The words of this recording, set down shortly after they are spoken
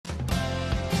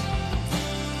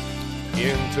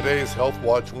In today's Health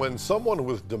Watch, when someone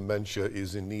with dementia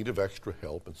is in need of extra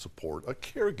help and support, a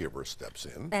caregiver steps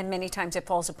in. And many times it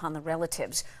falls upon the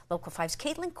relatives. Local 5's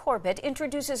Caitlin Corbett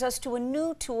introduces us to a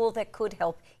new tool that could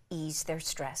help ease their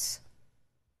stress.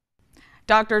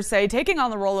 Doctors say taking on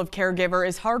the role of caregiver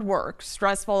is hard work,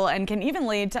 stressful, and can even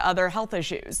lead to other health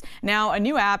issues. Now, a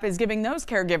new app is giving those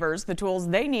caregivers the tools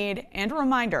they need and a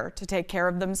reminder to take care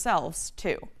of themselves,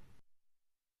 too.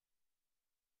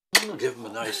 Give him a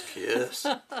nice kiss.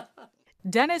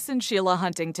 Dennis and Sheila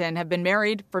Huntington have been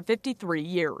married for 53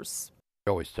 years. She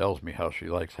always tells me how she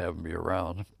likes having me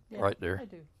around, right there. I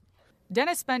do.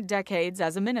 Dennis spent decades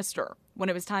as a minister. When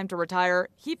it was time to retire,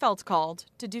 he felt called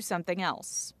to do something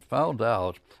else. Found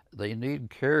out they need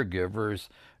caregivers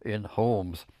in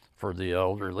homes for the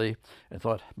elderly and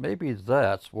thought maybe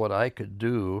that's what I could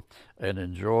do and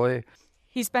enjoy.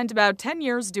 He spent about 10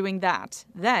 years doing that.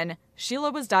 Then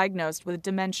Sheila was diagnosed with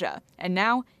dementia, and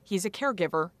now he's a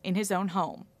caregiver in his own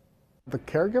home. The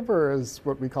caregiver is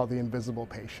what we call the invisible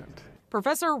patient.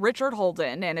 Professor Richard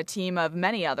Holden and a team of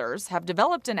many others have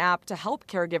developed an app to help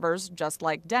caregivers just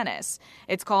like Dennis.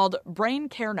 It's called Brain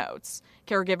Care Notes.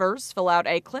 Caregivers fill out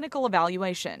a clinical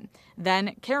evaluation.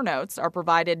 Then care notes are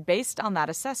provided based on that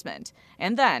assessment.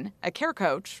 And then a care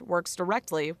coach works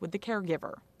directly with the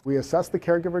caregiver. We assess the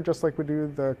caregiver just like we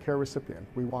do the care recipient.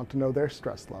 We want to know their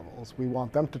stress levels. We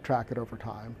want them to track it over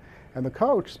time. And the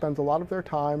coach spends a lot of their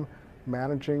time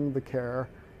managing the care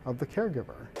of the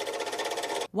caregiver.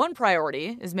 One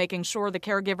priority is making sure the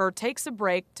caregiver takes a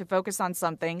break to focus on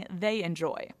something they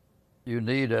enjoy. You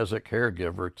need, as a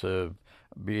caregiver, to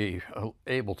be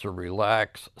able to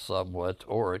relax somewhat,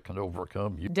 or it can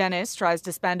overcome you. Dennis tries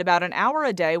to spend about an hour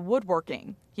a day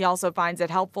woodworking. He also finds it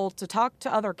helpful to talk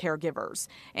to other caregivers.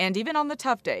 And even on the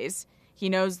tough days, he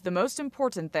knows the most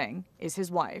important thing is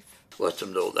his wife. Let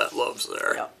them know that love's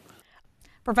there. Yep.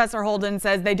 Professor Holden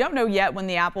says they don't know yet when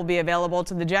the app will be available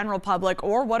to the general public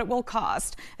or what it will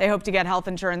cost. They hope to get health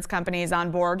insurance companies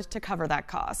on board to cover that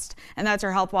cost. And that's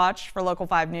your Health Watch. For Local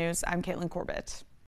 5 News, I'm Caitlin Corbett.